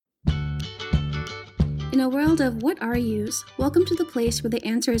In a world of what are yous, welcome to the place where the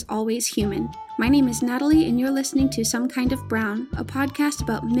answer is always human. My name is Natalie, and you're listening to Some Kind of Brown, a podcast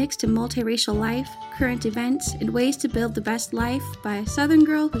about mixed and multiracial life, current events, and ways to build the best life by a Southern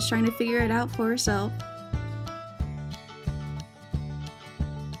girl who's trying to figure it out for herself.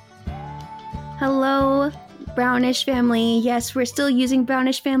 Hello, Brownish family. Yes, we're still using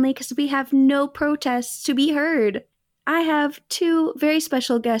Brownish family because we have no protests to be heard. I have two very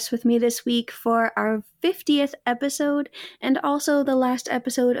special guests with me this week for our 50th episode and also the last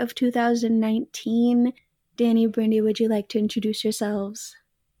episode of 2019. Danny, Brandy, would you like to introduce yourselves?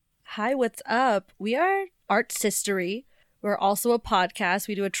 Hi, what's up? We are Art Sistery. We're also a podcast.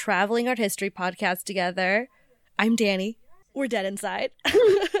 We do a traveling art history podcast together. I'm Danny. We're dead inside.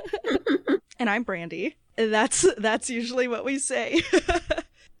 And I'm Brandy. That's usually what we say.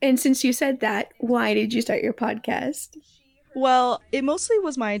 And since you said that, why did you start your podcast? Well, it mostly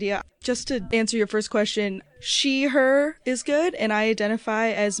was my idea. Just to answer your first question, she, her is good, and I identify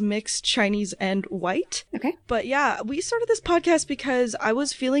as mixed Chinese and white. Okay. But yeah, we started this podcast because I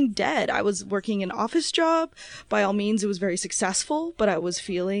was feeling dead. I was working an office job. By all means, it was very successful, but I was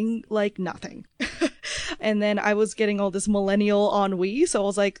feeling like nothing. And then I was getting all this millennial ennui, so I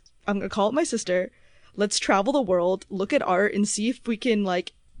was like, I'm gonna call up my sister. Let's travel the world, look at art, and see if we can,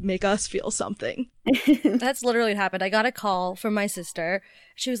 make us feel something. That's literally what happened. I got a call from my sister.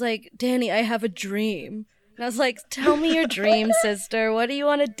 She was like, Danny, I have a dream. And I was like, tell me your dream, sister. What do you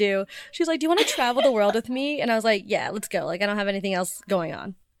want to do? She was like, do you want to travel the world with me? And I was like, yeah, let's go. I don't have anything else going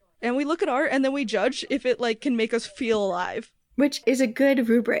on. And we look at art and then we judge if it can make us feel alive. Which is a good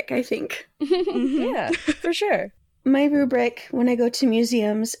rubric, I think. Yeah, for sure. My rubric when I go to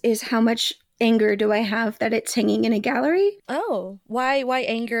museums is how much anger do I have that it's hanging in a gallery? Oh, why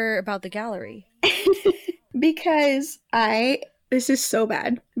anger about the gallery? Because this is so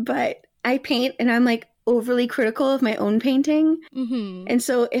bad, but I paint and I'm overly critical of my own painting. Mm-hmm. And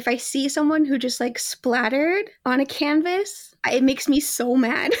so if I see someone who just splattered on a canvas, it makes me so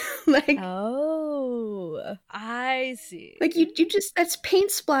mad. Oh, I see. You just, that's paint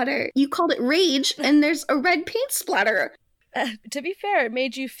splatter. You called it rage and there's a red paint splatter. To be fair, it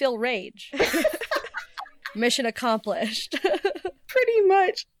made you feel rage. Mission accomplished. Pretty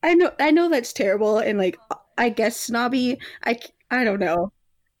much. I know that's terrible and I guess snobby. I don't know.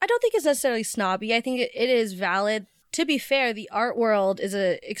 I don't think it's necessarily snobby. I think it is valid. To be fair, the art world is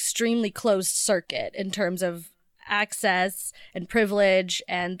an extremely closed circuit in terms of access and privilege,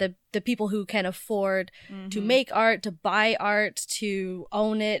 and the people who can afford to make art, to buy art, to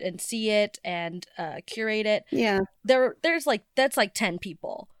own it and see it and curate it. Yeah. There's that's 10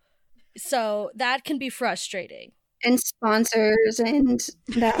 people. So that can be frustrating. And sponsors and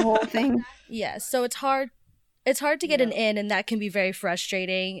that whole thing. Yeah, so it's hard to get an in, and that can be very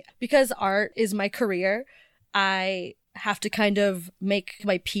frustrating. Because art is my career, I have to kind of make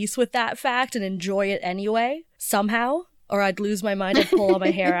my peace with that fact and enjoy it anyway, somehow, or I'd lose my mind and pull all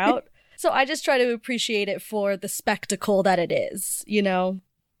my hair out. So I just try to appreciate it for the spectacle that it is, you know?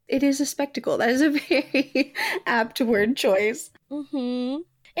 It is a spectacle. That is a very apt word choice. Mm-hmm.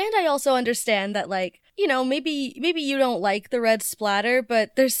 And I also understand that, maybe you don't like the red splatter,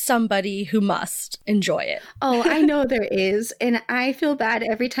 but there's somebody who must enjoy it. Oh, I know there is. And I feel bad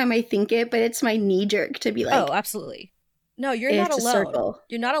every time I think it, but it's my knee jerk to be oh, absolutely. No, you're not alone. Circle.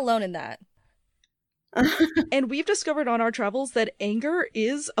 You're not alone in that. And we've discovered on our travels that anger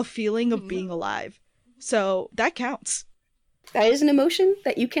is a feeling of being alive. So that counts. That is an emotion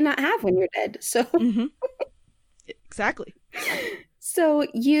that you cannot have when you're dead. So Exactly. So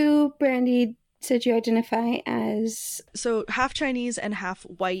you, Brandy, said you identify as... So half Chinese and half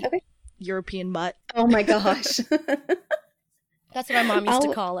white. Okay. European mutt. Oh my gosh. That's what our mom used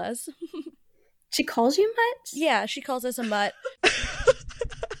to call us. She calls you mutts? Yeah, she calls us a mutt.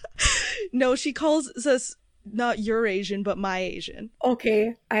 No, she calls us not your Asian, but my Asian.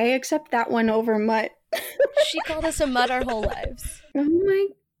 Okay, I accept that one over mutt. She called us a mutt our whole lives. Oh my...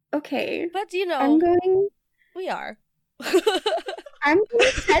 Okay. But, we are. I'm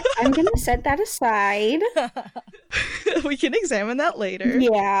gonna set that aside. We can examine that later.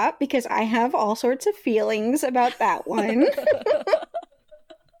 Yeah, because I have all sorts of feelings about that one.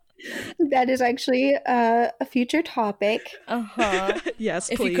 That is actually a future topic. Yes,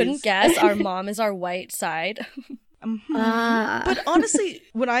 please. If you couldn't guess, our mom is our white side. But honestly,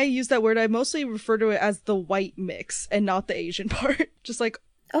 when I use that word, I mostly refer to it as the white mix and not the Asian part. Just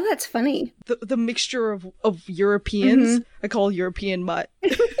oh, that's funny. The mixture of Europeans. I call European mutt.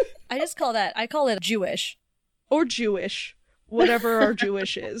 I call it Jewish. Or Jewish. Whatever our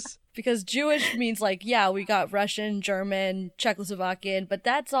Jewish is. Because Jewish means we got Russian, German, Czechoslovakian, but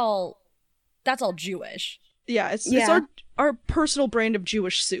that's all that's all Jewish. Yeah, it's our personal brand of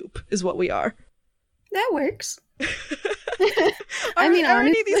Jewish soup is what we are. That works. Are any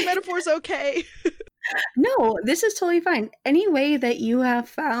honestly, of these metaphors okay? no, this is totally fine. Any way that you have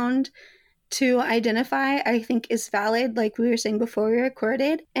found to identify, I think, is valid, like we were saying before we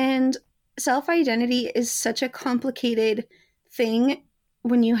recorded. And self-identity is such a complicated thing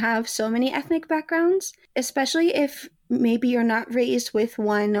when you have so many ethnic backgrounds, especially if maybe you're not raised with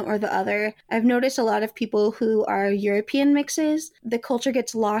one or the other. I've noticed a lot of people who are European mixes, the culture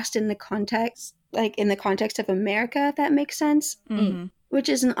gets lost in the context, like in the context of America, if that makes sense. Mm-hmm. Which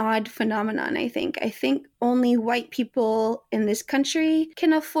is an odd phenomenon, I think. I think only white people in this country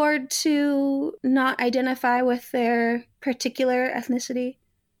can afford to not identify with their particular ethnicity.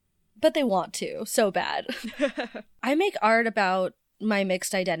 But they want to, so bad. I make art about my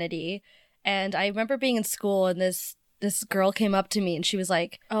mixed identity, and I remember being in school and this girl came up to me and she was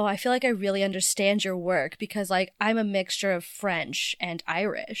like, oh, I feel like I really understand your work because, like, I'm a mixture of French and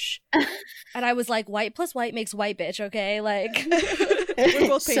Irish. And I was like, white plus white makes white, bitch, okay? Like, we're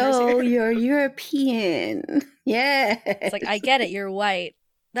both painters so here. you're European. Yeah. It's like, I get it, you're white.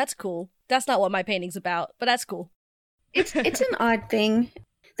 That's cool. That's not what my painting's about, but that's cool. It's an odd thing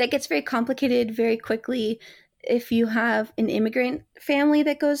that gets very complicated very quickly if you have an immigrant family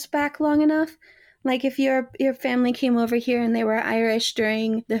that goes back long enough. Like if your family came over here and they were Irish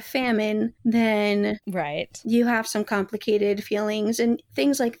during the famine, then right, you have some complicated feelings and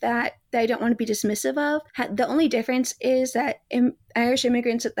things like that I don't want to be dismissive of. The only difference is that Irish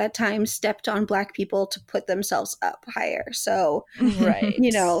immigrants at that time stepped on Black people to put themselves up higher. So, right,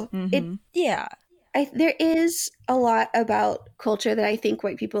 you know, Mm-hmm. there is a lot about culture that I think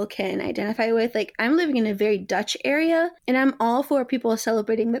white people can identify with. Like, I'm living in a very Dutch area, and I'm all for people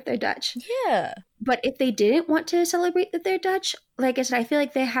celebrating that they're Dutch. Yeah. But if they didn't want to celebrate that they're Dutch, like I said, I feel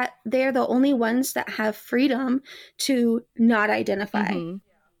like they're the only ones that have freedom to not identify. Mm-hmm.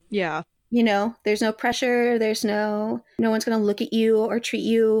 Yeah. You know, there's no pressure. There's no one's going to look at you or treat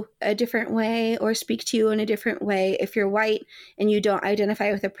you a different way or speak to you in a different way if you're white and you don't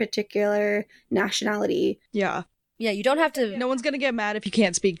identify with a particular nationality. Yeah. Yeah, you don't have to. No one's going to get mad if you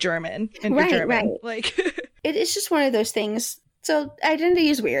can't speak German. And Right, you're German. right. Like, it's just one of those things. So identity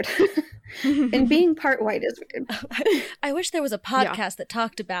is weird. And being part white is weird. I wish there was a podcast that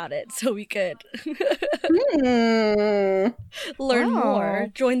talked about it so we could learn more,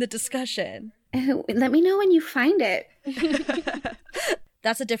 join the discussion. Let me know when you find it.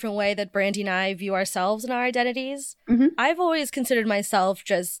 That's a different way that Brandy and I view ourselves and our identities. Mm-hmm. I've always considered myself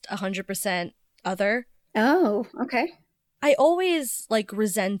just 100% other. Oh, okay. I always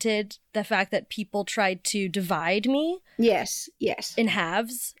resented the fact that people tried to divide me. Yes. In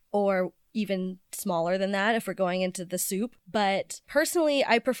halves or even smaller than that if we're going into the soup. But personally,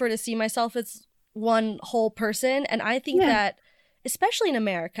 I prefer to see myself as one whole person. And I think that, especially in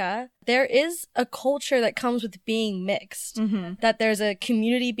America, there is a culture that comes with being mixed. mm-hmm. That there's a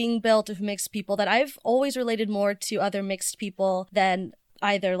community being built of mixed people that I've always related more to other mixed people than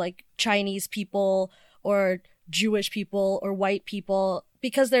either Chinese people or Jewish people or white people,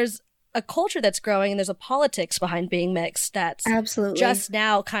 because there's a culture that's growing and there's a politics behind being mixed that's absolutely just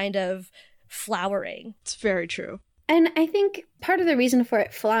now kind of flowering. It's very true. And I think part of the reason for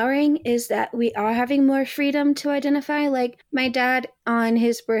it flowering is that we are having more freedom to identify. Like, my dad on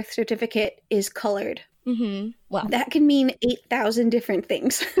his birth certificate is colored. Mm-hmm. Wow. That can mean 8,000 different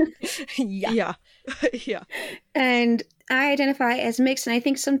things. Yeah. Yeah. And I identify as mixed, and I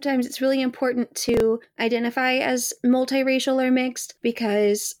think sometimes it's really important to identify as multiracial or mixed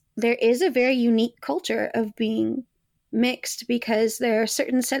because there is a very unique culture of being mixed, because there are a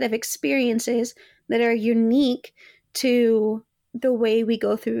certain set of experiences that are unique to the way we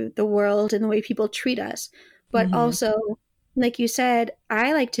go through the world and the way people treat us. But Mm-hmm. also, like you said,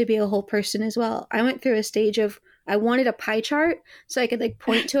 I like to be a whole person as well. I went through a stage of I wanted a pie chart so I could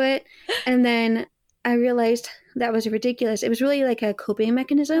point to it, and then I realized that was ridiculous. It was really like a coping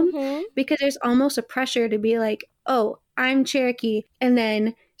mechanism because there's almost a pressure to be like, oh, I'm Cherokee. And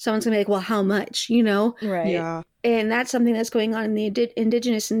then someone's going to be like, well, how much, Right. Yeah. And that's something that's going on in the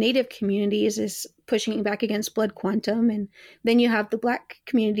indigenous and native communities, is pushing back against blood quantum. And then you have the Black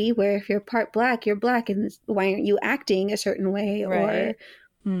community where if you're part Black, you're Black. And why aren't you acting a certain way? Right. Or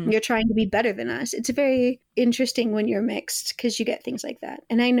you're trying to be better than us. It's very interesting when you're mixed because you get things like that.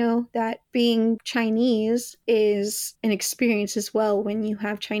 And I know that being Chinese is an experience as well when you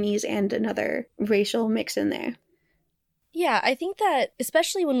have Chinese and another racial mix in there. Yeah, I think that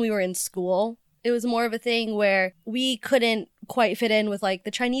especially when we were in school, it was more of a thing where we couldn't quite fit in with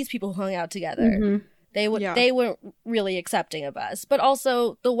the Chinese people who hung out together. Mm-hmm. They weren't really accepting of us. But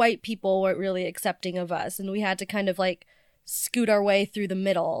also the white people weren't really accepting of us. And we had to kind of like scoot our way through the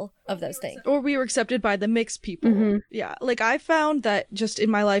middle of those things. Or we were accepted by the mixed people. Yeah. Like I found that just in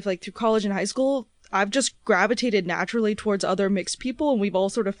my life, like through college and high school, I've just gravitated naturally towards other mixed people, and we've all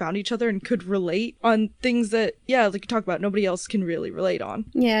sort of found each other and could relate on things that, yeah, like you talk about, nobody else can really relate on.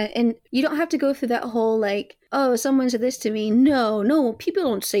 Yeah, and you don't have to go through that whole, like, oh, someone said this to me. No, people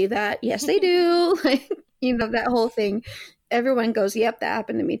don't say that. Yes, they do. Like, you know, that whole thing. Everyone goes, yep, that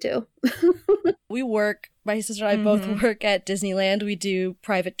happened to me too. My sister and I both work at Disneyland. We do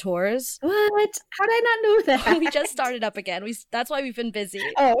private tours. What? How did I not know that? We just started up again. That's why we've been busy.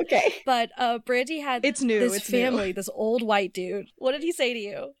 Oh, okay. But Brandy had this family, this old white dude. What did he say to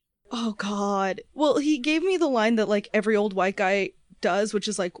you? Oh, God. Well, he gave me the line that, like, every old white guy does, which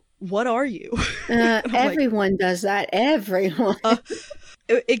is like, what are you? Everyone does that. Everyone.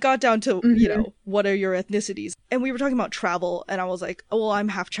 It got down to, you know, what are your ethnicities? And we were talking about travel, and I was like, oh, well, I'm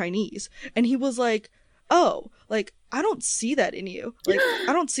half Chinese. And he was like, oh, like, I don't see that in you. Like,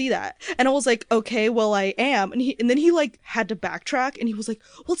 I don't see that. And I was like, okay, well, I am. And then he, like, had to backtrack, and he was like,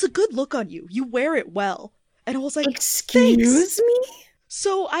 well, it's a good look on you. You wear it well. And I was like, excuse me?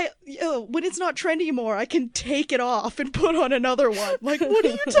 So when it's not trendy anymore, I can take it off and put on another one. Like, what are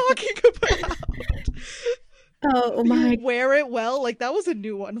you talking about? Oh my! You wear it well. Like, that was a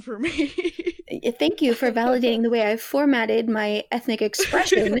new one for me. Thank you for validating the way I formatted my ethnic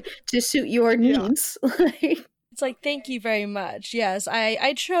expression to suit your needs. Yeah. It's like, thank you very much. Yes,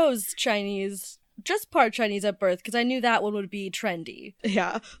 I chose Chinese, just part Chinese at birth, because I knew that one would be trendy.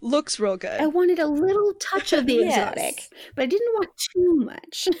 Yeah, looks real good. I wanted a little touch of the exotic, but I didn't want too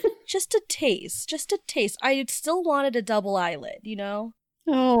much. Just a taste. I still wanted a double eyelid, you know?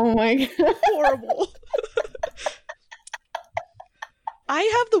 Oh my God. Horrible. I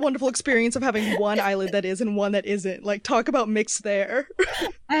have the wonderful experience of having one eyelid that is and one that isn't. Like, talk about mixed there.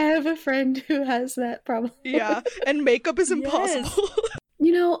 I have a friend who has that problem. Yeah, and makeup is impossible. Yes.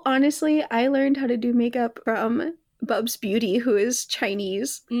 You know, honestly, I learned how to do makeup from Bubs Beauty, who is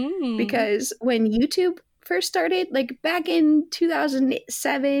Chinese. Because when YouTube first started, like back in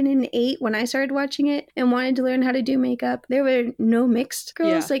 2007 and 8, when I started watching it and wanted to learn how to do makeup, there were no mixed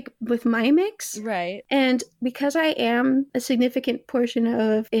girls like with my mix. Right. And because I am a significant portion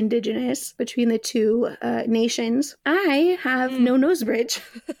of indigenous between the two nations, I have no nose bridge.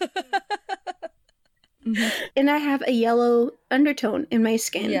 And I have a yellow undertone in my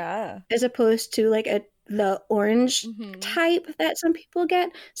skin. Yeah. As opposed to like the orange type that some people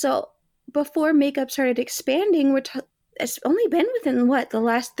get. So before makeup started expanding, it's only been within, the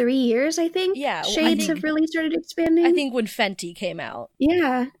last 3 years, I think? Yeah. Shades have really started expanding. I think when Fenty came out.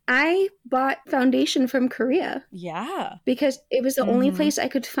 Yeah. I bought foundation from Korea. Yeah. Because it was the only place I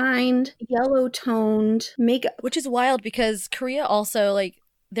could find yellow-toned makeup. Which is wild because Korea also, like,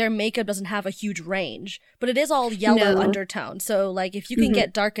 their makeup doesn't have a huge range, but it is all yellow undertone. So, like, if you can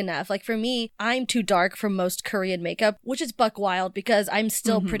get dark enough, like for me, I'm too dark for most Korean makeup, which is buck wild because I'm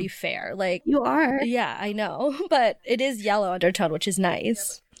still pretty fair. Like, you are. Yeah, I know. But it is yellow undertone, which is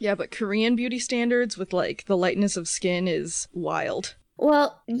nice. Yeah, but Korean beauty standards with, like, the lightness of skin is wild.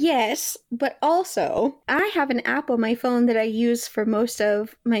 Well, yes, but also, I have an app on my phone that I use for most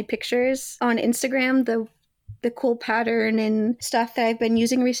of my pictures on Instagram, the cool pattern and stuff that I've been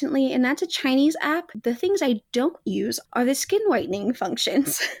using recently, and that's a Chinese app. The things I don't use are the skin whitening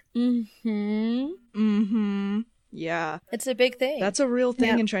functions. Yeah. It's a big thing. That's a real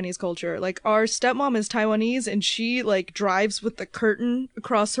thing in Chinese culture. Like, our stepmom is Taiwanese, and she, like, drives with the curtain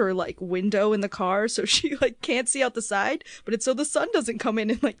across her, like, window in the car, so she, like, can't see out the side, but it's so the sun doesn't come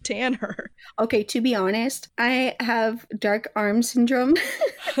in and, like, tan her. Okay, to be honest, I have dark arm syndrome.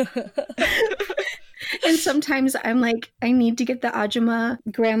 And sometimes I'm like, I need to get the Ajumma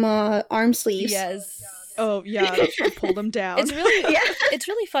grandma arm sleeves. Yes. Oh, yeah. Pull them down. It's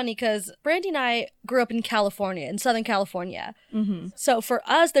really funny because Brandy and I grew up in California, in Southern California. So for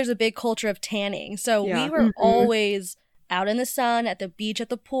us, there's a big culture of tanning. So we were always out in the sun, at the beach, at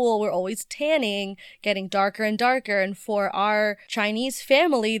the pool. We're always tanning, getting darker and darker. And for our Chinese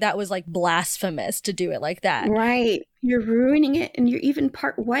family, that was like blasphemous to do it like that. Right. You're ruining it, and you're even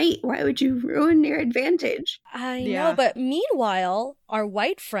part white. Why would you ruin your advantage? I know, but meanwhile, our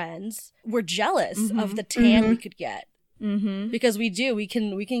white friends were jealous of the tan we could get. Because we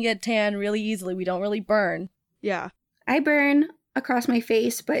can get tan really easily. We don't really burn. Yeah. I burn across my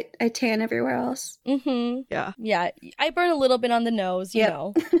face, but I tan everywhere else. Yeah. Yeah. I burn a little bit on the nose, you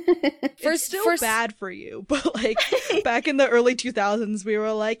know. It's still bad for you, but like back in the early 2000s, we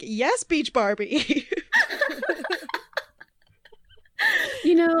were like, yes, Beach Barbie.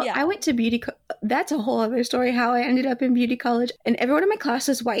 You Yeah. I went to that's a whole other story, how I ended up in beauty college. And everyone in my class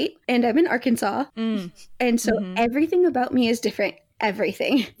is white, and I'm in Arkansas. And so everything about me is different.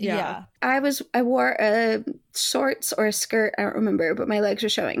 Everything. Yeah. I wore a shorts or a skirt, I don't remember, but my legs were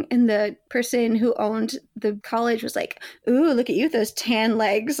showing. And the person who owned the college was like, "Ooh, look at you with those tan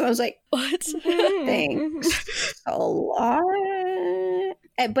legs." I was like, What? "Thanks a lot."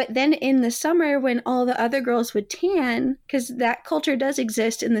 But then in the summer, when all the other girls would tan, because that culture does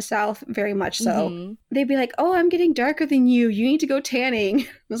exist in the South very much so, they'd be like, "Oh, I'm getting darker than you. You need to go tanning." I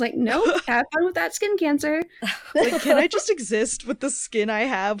was like, "Nope, have fun with that skin cancer." Like, can I just exist with the skin I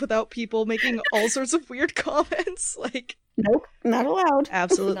have without people making all sorts of weird comments? Like, Nope, not allowed.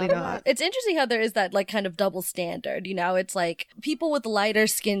 absolutely not. It's interesting how there is that like kind of double standard, you know? It's like people with lighter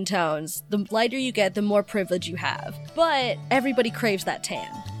skin tones, the lighter you get, the more privilege you have. But everybody craves that tan.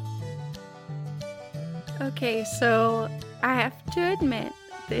 Okay, so I have to admit,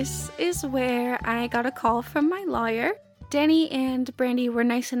 this is where I got a call from my lawyer. Danny and Brandy were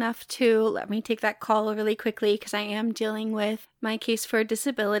nice enough to let me take that call really quickly because I am dealing with my case for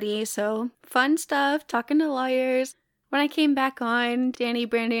disability. So fun stuff, talking to lawyers. When I came back on, Danny,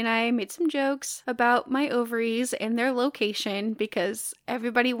 Brandy, and I made some jokes about my ovaries and their location because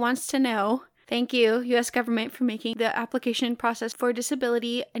everybody wants to know. Thank you, U.S. government, for making the application process for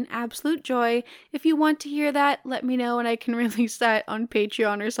disability an absolute joy. If you want to hear that, let me know and I can release that on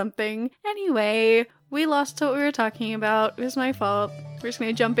Patreon or something. Anyway, we lost what we were talking about. It was my fault. We're just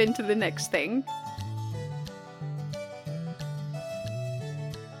going to jump into the next thing.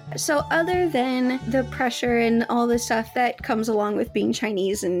 So other than the pressure and all the stuff that comes along with being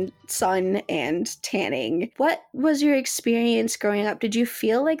Chinese and sun and tanning, what was your experience growing up? Did you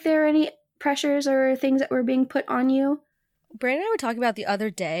feel like there were any pressures or things that were being put on you? Brandon and I were talking about the other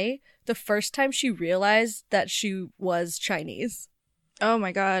day, the first time she realized that she was Chinese. Oh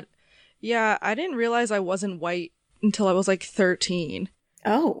my god. Yeah, I didn't realize I wasn't white until I was like 13.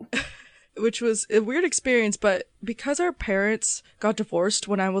 Oh. Which was a weird experience, but because our parents got divorced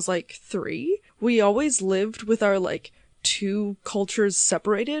when I was like 3, we always lived with our like two cultures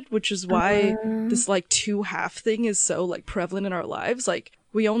separated, which is why this like two half thing is so like prevalent in our lives. Like,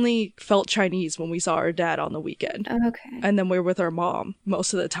 we only felt Chinese when we saw our dad on the weekend. Okay. And then we were with our mom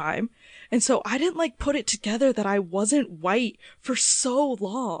most of the time. And so I didn't like put it together that I wasn't white for so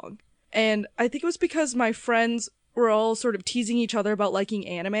long. And I think it was because my friends were all sort of teasing each other about liking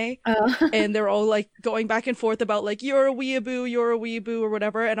anime. And they're all like going back and forth about like, you're a weeaboo, or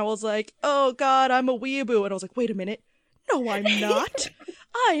whatever. And I was like, oh god, I'm a weeaboo. And I was like, wait a minute. No, I'm not.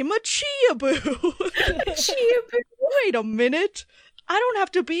 I'm a chiaboo. Chiaboo. Wait a minute. I don't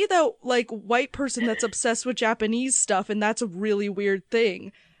have to be the like white person that's obsessed with Japanese stuff and that's a really weird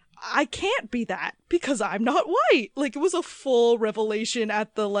thing. I can't be that because I'm not white. Like, it was a full revelation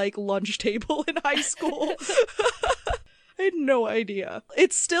at the like lunch table in high school. I had no idea.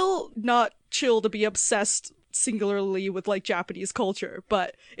 It's still not chill to be obsessed singularly with like Japanese culture,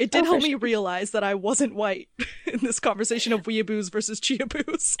 but it did help me realize that I wasn't white in this conversation of weeaboos versus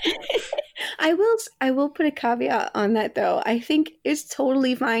chiaboos. I will put a caveat on that though. I think it's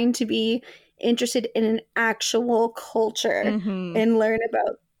totally fine to be interested in an actual culture and learn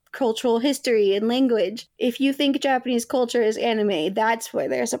about cultural history and language. If you think Japanese culture is anime, that's where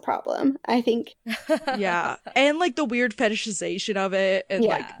there's a problem, I think. Yeah. And like the weird fetishization of it. And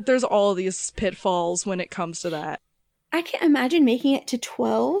like there's all these pitfalls when it comes to that. I can't imagine making it to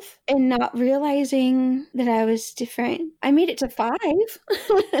 12 and not realizing that I was different. I made it to 5.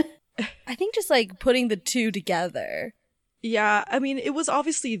 I think just like putting the two together. Yeah, I mean, it was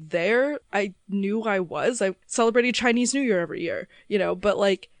obviously there. I knew I celebrated Chinese New Year every year, you know, but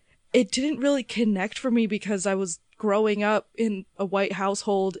like it didn't really connect for me because I was growing up in a white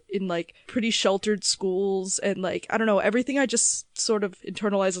household in like pretty sheltered schools and like, I don't know, everything I just sort of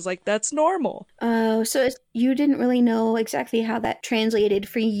internalized as like, that's normal. Oh, so you didn't really know exactly how that translated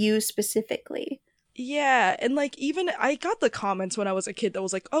for you specifically. Yeah, and like even I got the comments when I was a kid that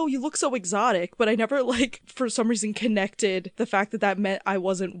was like, oh, you look so exotic, but I never like for some reason connected the fact that that meant I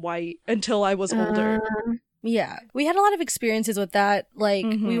wasn't white until I was older. Yeah, we had a lot of experiences with that. Like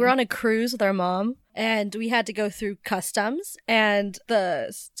we were on a cruise with our mom and we had to go through customs and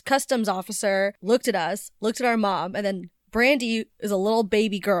the customs officer looked at us, looked at our mom, and then Brandy is a little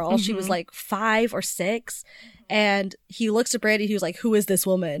baby girl. She was like 5 or 6 and he looks at Brandy, he was like, who is this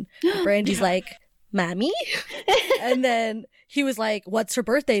woman? And Brandy's like, Mommy? And then he was like, what's her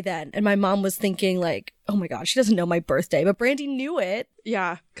birthday then? And my mom was thinking like, oh my gosh, she doesn't know my birthday. But Brandy knew it.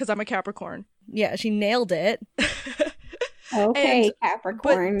 Yeah, because I'm a Capricorn. Yeah, she nailed it. Okay, And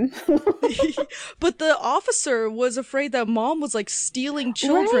Capricorn. but the officer was afraid that mom was like stealing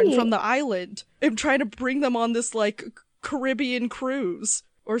children Right. from the island and trying to bring them on this like Caribbean cruise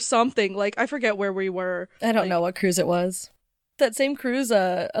or something. Like I forget where we were. I don't know what cruise it was. That same cruise,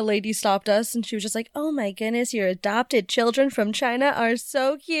 a lady stopped us and she was just like, "Oh my goodness, your adopted children from China are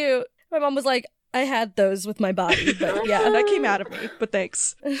so cute." My mom was like, "I had those with my body," but yeah, That came out of me, but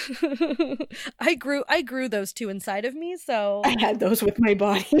thanks. I grew those two inside of me, so I had those with my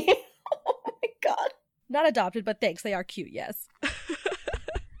body. Oh my god. not adopted, but thanks, they are cute, yes.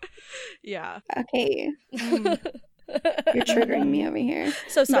 Yeah. Okay. You're triggering me over here.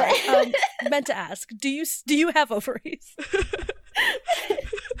 So sorry. Meant to ask, do you have ovaries?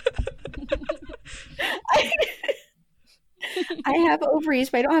 I have ovaries,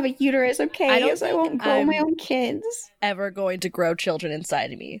 but I don't have a uterus, okay? I don't So I think won't grow my own kids. Ever going to grow children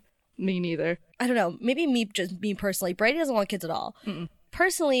inside of me? Me neither. I don't know. Maybe me personally. Brady doesn't want kids at all. Mm-mm.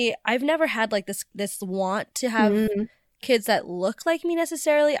 Personally, I've never had like this want to have kids that look like me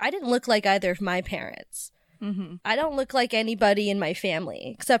necessarily. I didn't look like either of my parents. Mm-hmm. I don't look like anybody in my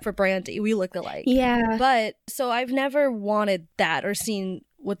family except for Brandy. We look alike. Yeah. But so I've never wanted that or seen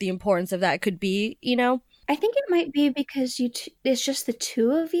what the importance of that could be, you know? I think it might be because it's just the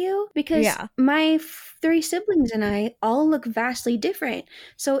two of you. Because Yeah. my three siblings and I all look vastly different.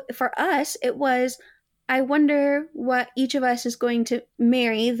 So for us, it was, I wonder what each of us is going to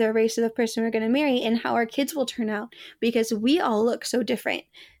marry, the race of the person we're going to marry, and how our kids will turn out. Because we all look so different.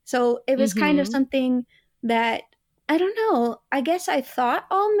 So it was kind of something that, I don't know, I guess I thought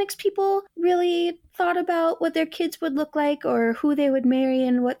all mixed people really thought about what their kids would look like or who they would marry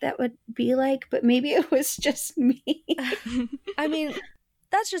and what that would be like, but maybe it was just me. I mean,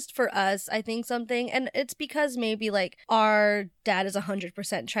 that's just for us, I think, something. And it's because maybe like our dad is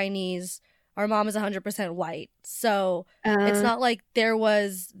 100% Chinese, our mom is 100% white. So it's not like there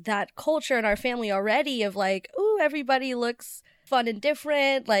was that culture in our family already of like, ooh, everybody looks fun and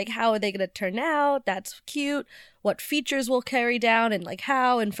different. Like, how are they going to turn out? That's cute. What features will carry down and like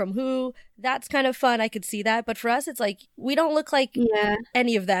how and from who? That's kind of fun. I could see that. But for us, it's like we don't look like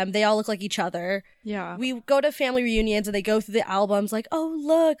any of them. They all look like each other. Yeah. We go to family reunions and they go through the albums like, oh,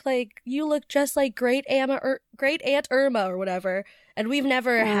 look, like you look just like Great Aunt Irma or whatever. And we've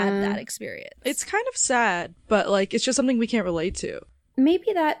never had that experience. It's kind of sad, but like it's just something we can't relate to.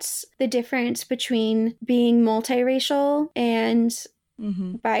 Maybe that's the difference between being multiracial and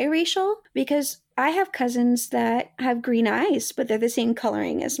biracial, because I have cousins that have green eyes, but they're the same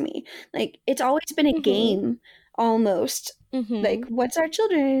coloring as me. Like, it's always been a game, almost. Like, what's our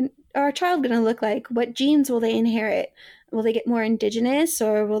child gonna look like? What genes will they inherit? Will they get more indigenous,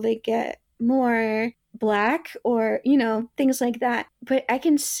 or will they get more black, or, you know, things like that. But I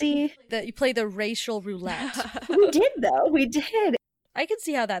can see that you play the racial roulette. we did, though. We did. I can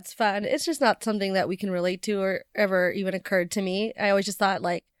see how that's fun. It's just not something that we can relate to or ever even occurred to me. I always just thought,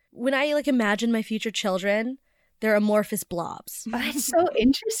 like, when I like imagine my future children, they're amorphous blobs. Oh, that's so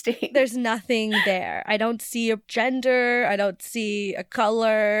interesting. There's nothing there. I don't see a gender. I don't see a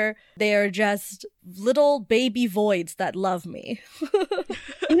color. They are just little baby voids that love me.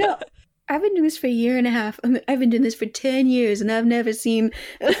 You know, I've been doing this for a year and a half. I've been doing this for 10 years, and I've never seen,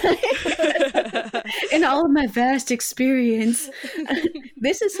 in all of my vast experience,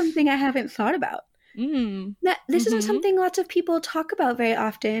 this is something I haven't thought about. This isn't something lots of people talk about very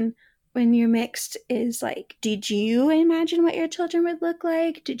often when you're mixed, is like, did you imagine what your children would look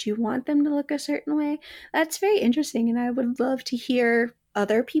like? Did you want them to look a certain way? That's very interesting, and I would love to hear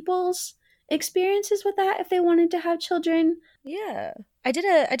other people's experiences with that if they wanted to have children. Yeah. I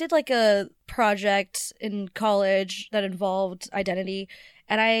did like a project in college that involved identity,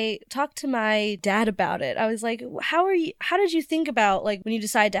 and I talked to my dad about it. I was like, how did you think about like when you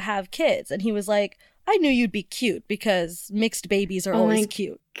decide to have kids? And he was like, I knew you'd be cute because mixed babies are always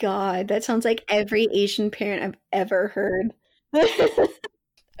cute. God, that sounds like every Asian parent I've ever heard.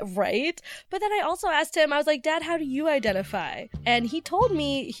 Right? But then I also asked him, I was like, Dad, how do you identify? And he told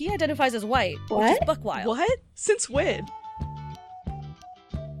me he identifies as white, which is buck wild. What? Since when?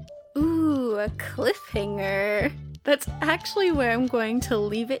 Ooh, a cliffhanger. That's actually where I'm going to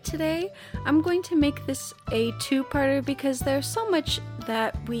leave it today. I'm going to make this a two-parter because there's so much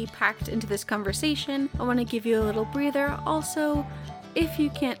that we packed into this conversation. I want to give you a little breather. Also, if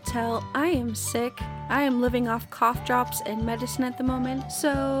you can't tell, I am sick. I am living off cough drops and medicine at the moment,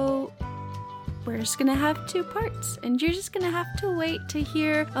 so we're just gonna have two parts, and you're just gonna have to wait to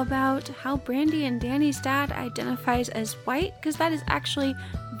hear about how Brandy and Danny's dad identifies as white, because that is actually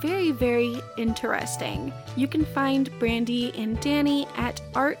very, very interesting. You can find Brandy and Danny at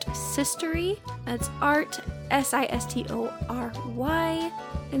Art Sistery. That's Art SISTORY.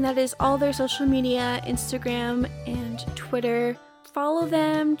 And that is all their social media, Instagram and Twitter. Follow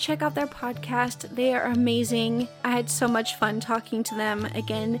them, check out their podcast. They are amazing. I had so much fun talking to them.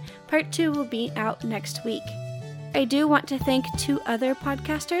 Again, part 2 will be out next week. I do want to thank 2 other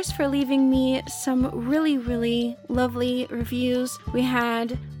podcasters for leaving me some really, really lovely reviews. We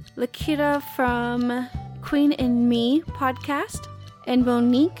had Lakita from Queen and Me podcast and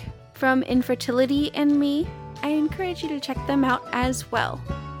Monique from Infertility and Me. I encourage you to check them out as well.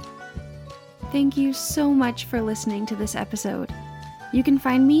 Thank you so much for listening to this episode. You can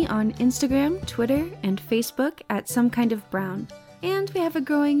find me on Instagram, Twitter, and Facebook at Some Kind of Brown. And we have a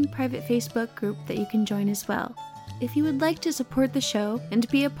growing private Facebook group that you can join as well. If you would like to support the show and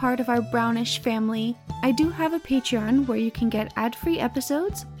be a part of our Brownish family, I do have a Patreon where you can get ad-free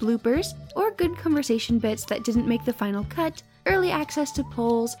episodes, bloopers, or good conversation bits that didn't make the final cut, early access to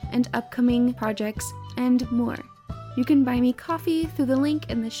polls and upcoming projects, and more. You can buy me coffee through the link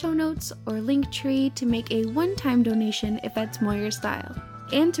in the show notes or Linktree to make a one-time donation if that's more your style.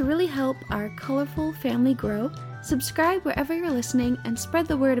 And to really help our colorful family grow, subscribe wherever you're listening and spread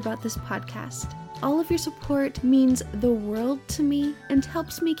the word about this podcast. All of your support means the world to me and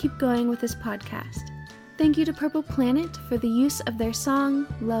helps me keep going with this podcast. Thank you to Purple Planet for the use of their song,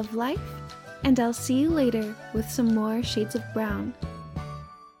 Love Life, and I'll see you later with some more Shades of Brown.